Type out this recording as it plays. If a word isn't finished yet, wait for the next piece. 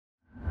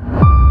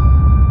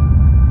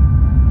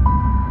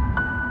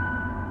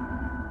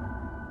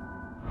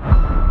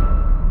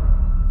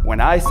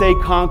When I say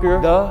conquer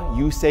the,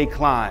 you say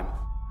climb.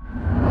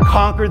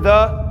 Conquer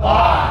the,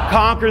 climb.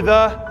 Conquer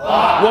the,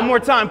 climb. One more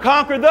time,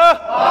 conquer the,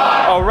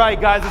 climb. All right,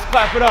 guys, let's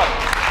clap it up.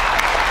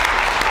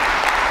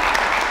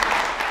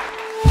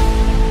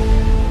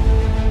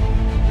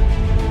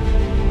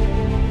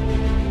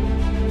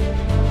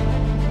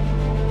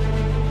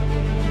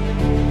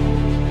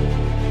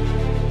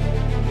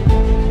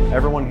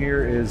 Everyone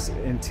here is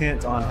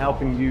intent on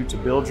helping you to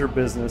build your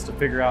business, to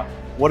figure out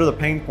what are the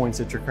pain points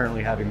that you're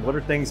currently having, what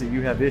are things that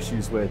you have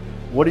issues with,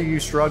 what are you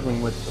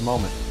struggling with at the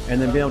moment,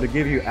 and then be able to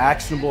give you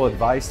actionable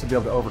advice to be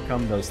able to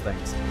overcome those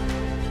things.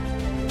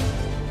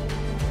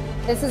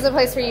 This is a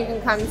place where you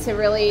can come to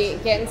really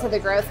get into the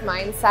growth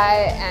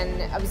mindset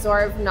and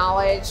absorb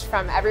knowledge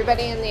from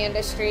everybody in the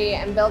industry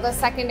and build a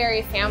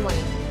secondary family.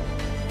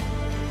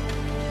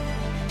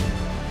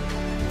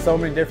 So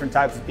many different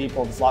types of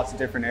people, there's lots of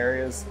different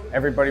areas.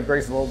 Everybody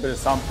brings a little bit of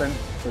something.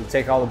 So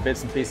take all the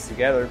bits and pieces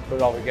together, put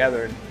it all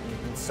together, and you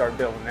can start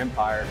building an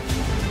empire.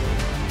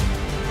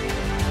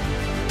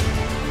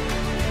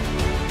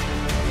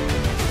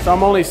 So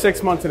I'm only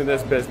 6 months into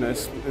this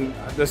business, and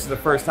this is the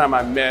first time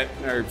I've met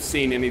or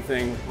seen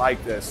anything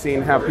like this.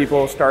 Seeing how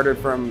people started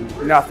from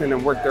nothing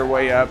and worked their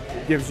way up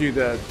gives you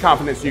the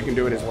confidence you can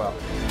do it as well.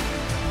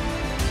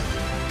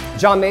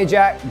 John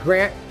Majak,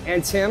 Grant,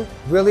 and Tim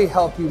really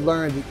help you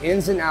learn the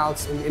ins and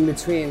outs and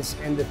in-betweens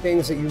and the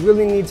things that you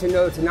really need to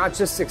know to not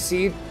just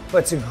succeed,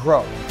 but to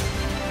grow.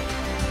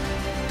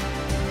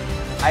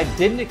 I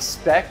didn't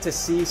expect to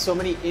see so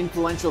many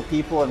influential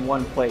people in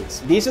one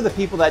place. These are the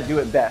people that do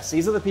it best.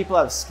 These are the people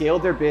that have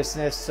scaled their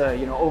business to,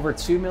 over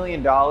 $2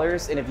 million.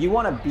 And if you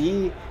want to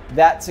be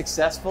that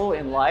successful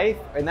in life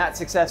and that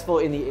successful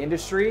in the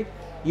industry,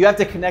 you have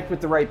to connect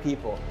with the right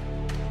people.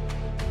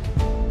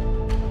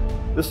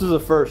 This is the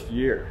first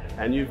year,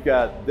 and you've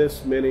got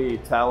this many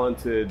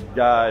talented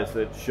guys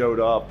that showed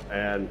up,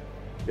 and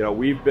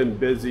we've been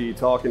busy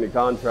talking to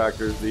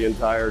contractors the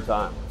entire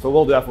time. So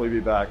we'll definitely be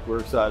back. We're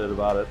excited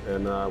about it,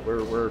 and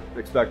we're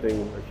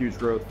expecting a huge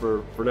growth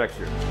for next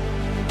year.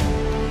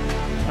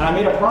 And I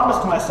made a promise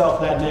to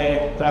myself that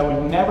day that I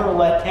would never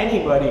let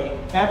anybody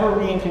ever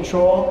be in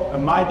control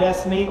of my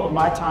destiny or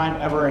my time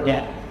ever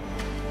again.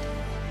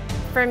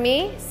 For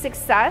me,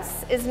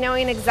 success is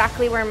knowing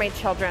exactly where my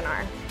children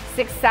are.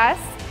 Success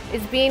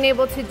is being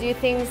able to do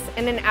things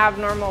in an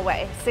abnormal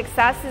way.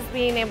 Success is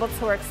being able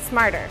to work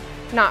smarter,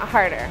 not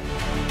harder.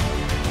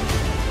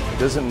 It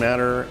doesn't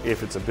matter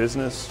if it's a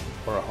business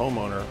or a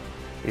homeowner.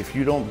 If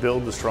you don't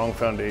build the strong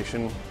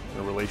foundation,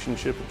 a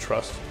relationship, and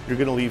trust, you're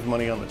going to leave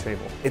money on the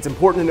table. It's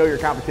important to know your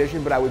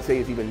competition, but I would say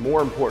it's even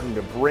more important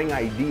to bring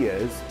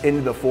ideas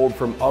into the fold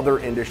from other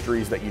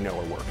industries that you know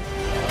are working.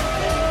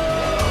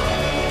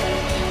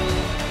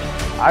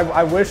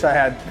 I wish I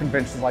had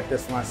conventions like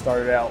this when I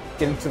started out.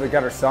 Getting to the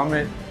Gutter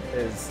Summit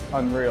is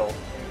unreal.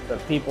 The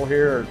people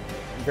here are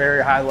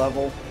very high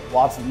level,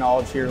 lots of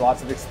knowledge here,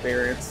 lots of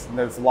experience, and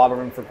there's a lot of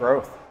room for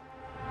growth.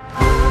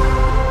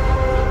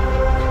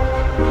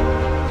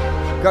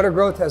 Gutter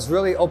growth has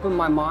really opened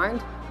my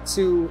mind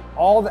to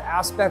all the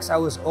aspects I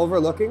was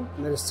overlooking,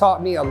 and it has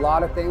taught me a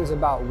lot of things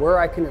about where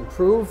I can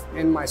improve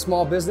in my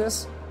small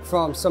business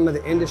from some of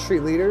the industry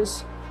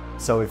leaders.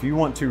 So if you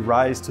want to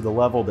rise to the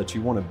level that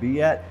you want to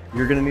be at,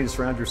 you're going to need to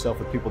surround yourself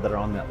with people that are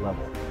on that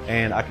level.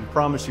 And I can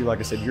promise you, like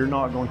I said, you're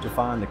not going to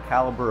find the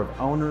caliber of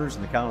owners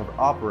and the caliber of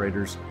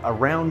operators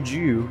around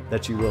you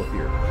that you will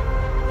here.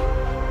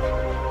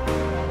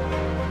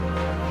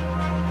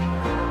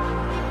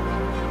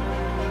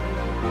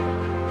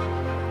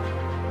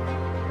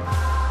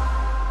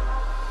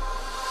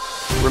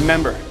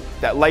 Remember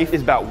that life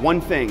is about one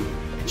thing.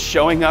 It's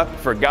showing up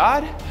for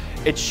God,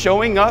 it's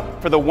showing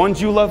up for the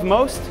ones you love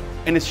most,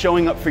 and it's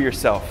showing up for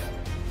yourself.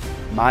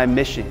 My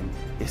mission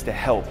is to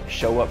help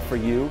show up for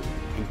you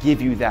and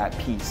give you that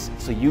peace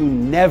so you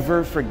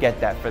never forget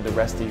that for the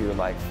rest of your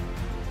life.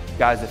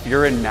 Guys, if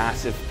you're in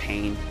massive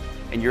pain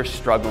and you're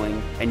struggling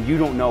and you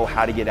don't know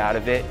how to get out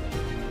of it,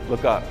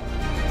 look up.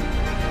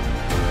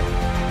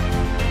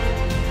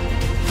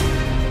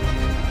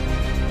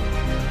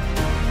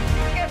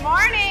 Good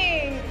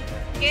morning.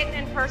 Getting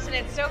in person,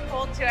 it's so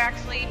cool to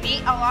actually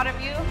meet a lot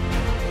of you.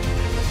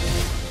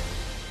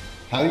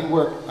 How do you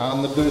work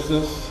on the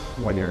business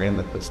when you're in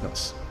the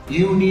business?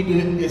 You need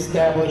to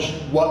establish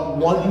what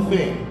one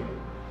thing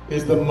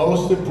is the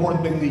most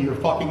important thing that you're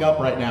fucking up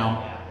right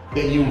now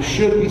that you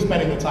should be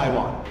spending the time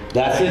on.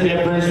 That's the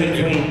difference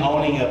between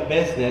owning a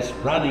business,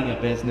 running a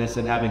business,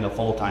 and having a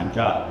full-time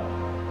job.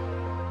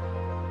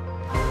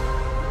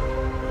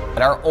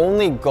 And our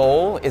only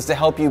goal is to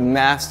help you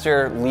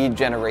master lead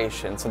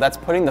generation. So that's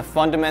putting the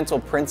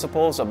fundamental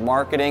principles of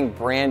marketing,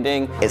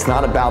 branding. It's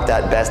not about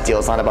that best deal.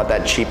 It's not about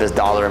that cheapest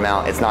dollar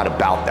amount. It's not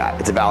about that.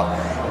 It's about,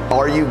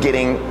 are you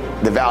getting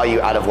the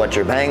value out of what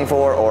you're paying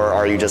for, or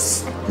are you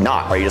just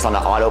not? Are you just on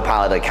an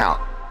autopilot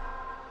account?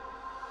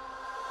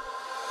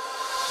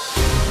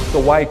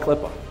 The Why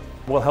Clippa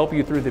will help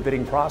you through the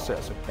bidding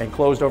process and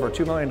closed over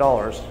 $2 million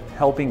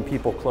helping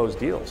people close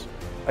deals.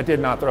 I did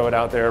not throw it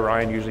out there.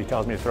 Ryan usually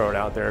tells me to throw it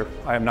out there.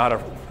 I am not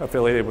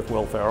affiliated with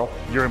Will Ferrell.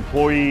 Your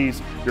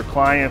employees, your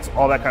clients,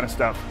 all that kind of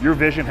stuff. Your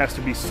vision has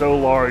to be so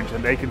large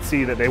and they can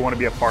see that they want to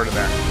be a part of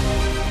that.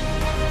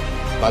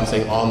 I'm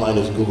saying online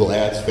is Google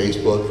Ads,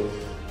 Facebook,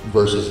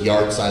 versus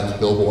yard signs,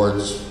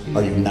 billboards.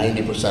 Are you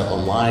 90%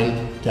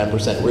 online,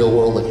 10% real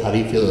world? Like, how do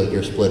you feel that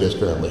your split is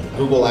currently?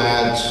 Google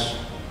Ads,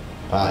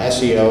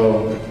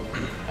 SEO,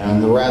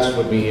 and the rest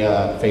would be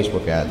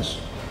Facebook ads.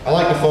 I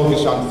like to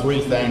focus on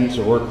 3 things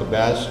that work the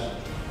best.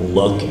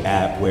 Look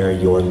at where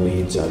your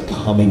leads are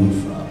coming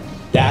from.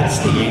 That's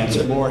the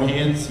answer. The more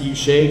hands you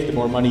shake, the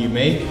more money you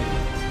make.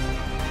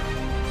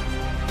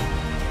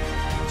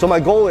 So my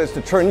goal is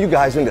to turn you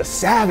guys into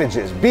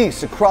savages,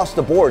 beasts across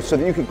the board so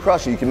that you can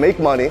crush it. You can make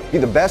money, be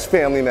the best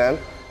family man,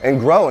 and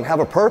grow and have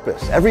a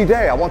purpose. Every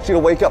day I want you to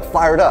wake up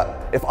fired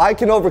up. If I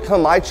can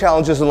overcome my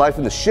challenges in life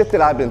and the shit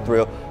that I've been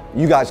through,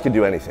 you guys can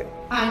do anything.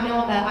 I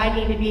know that I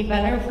need to be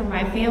better for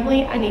my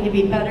family, I need to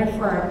be better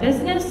for our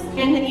business.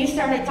 And then you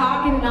started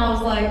talking and I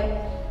was like,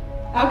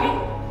 okay,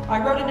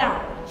 I wrote it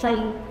down.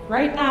 From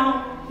right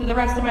now to the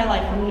rest of my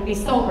life, I'm gonna be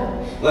sober.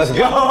 Let's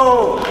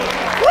go!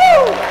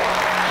 Woo!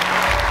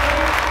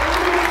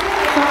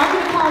 So I'm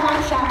gonna call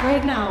my shot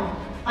right now.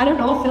 I don't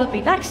know if it'll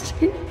be next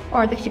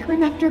or the year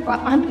after, but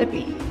I'm gonna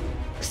be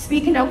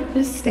speaking out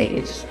this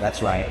stage.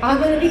 That's right.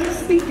 I'm gonna be the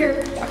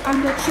speaker.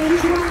 I'm gonna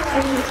change my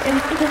life and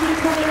I'm gonna be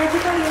telling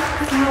everybody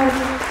else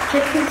how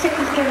it can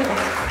change their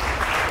life.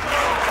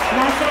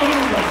 That's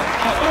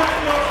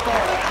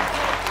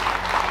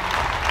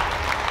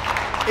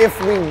it. If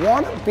we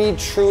want to be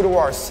true to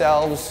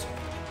ourselves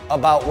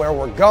about where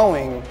we're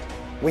going,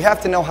 we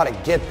have to know how to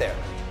get there.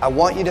 I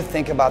want you to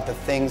think about the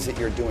things that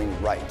you're doing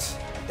right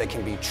that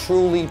can be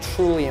truly,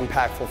 truly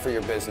impactful for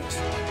your business.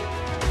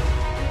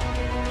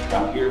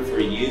 I'm here for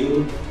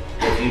you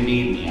if you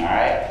need me, all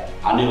right?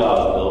 I knew I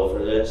was built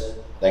for this.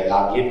 Like,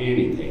 I'll give you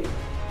anything.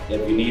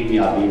 If you need me,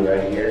 I'll be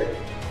right here.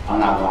 I'm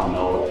not going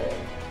nowhere.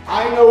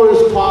 I know it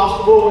is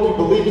possible when you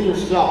believe in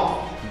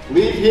yourself.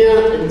 Leave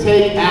here and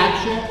take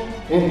action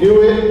and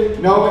do it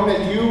knowing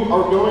that you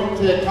are going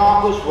to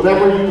accomplish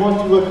whatever you want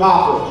to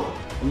accomplish.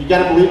 And you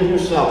gotta believe in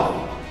yourself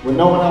when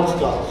no one else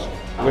does.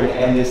 I'm gonna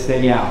end this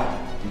thing out.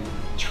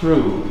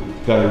 True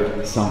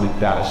gutter summit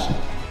fashion.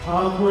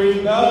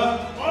 Hungry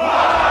enough?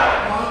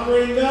 Why?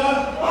 Hungry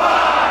enough?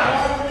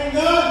 Why? Hungry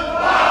enough?